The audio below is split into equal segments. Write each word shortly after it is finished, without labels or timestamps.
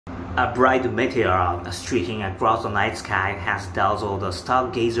A bright meteor streaking across the night sky has dazzled the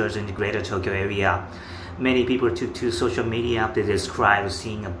stargazers in the greater Tokyo area. Many people took to social media to describe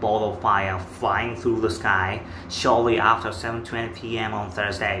seeing a ball of fire flying through the sky shortly after 7:20 p.m. on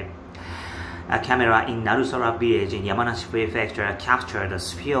Thursday. A camera in Narusara village in Yamanashi prefecture captured a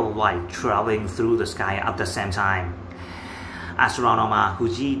sphere of light traveling through the sky at the same time. Astronomer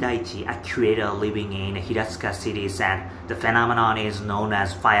Yoichi, a creator living in Hiratsuka City, said the phenomenon is known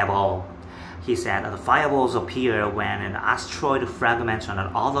as fireball. He said the fireballs appear when an asteroid fragment or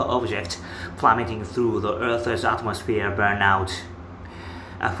other object plummeting through the Earth's atmosphere burn out.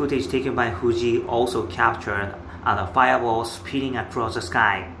 A footage taken by Fuji also captured the fireball speeding across the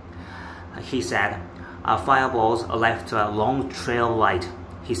sky. He said fireballs left a long trail of light.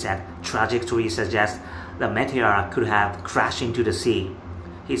 He said trajectory suggests the meteor could have crashed into the sea.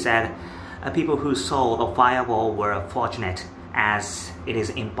 He said people who saw the fireball were fortunate, as it is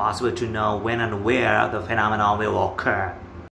impossible to know when and where the phenomenon will occur.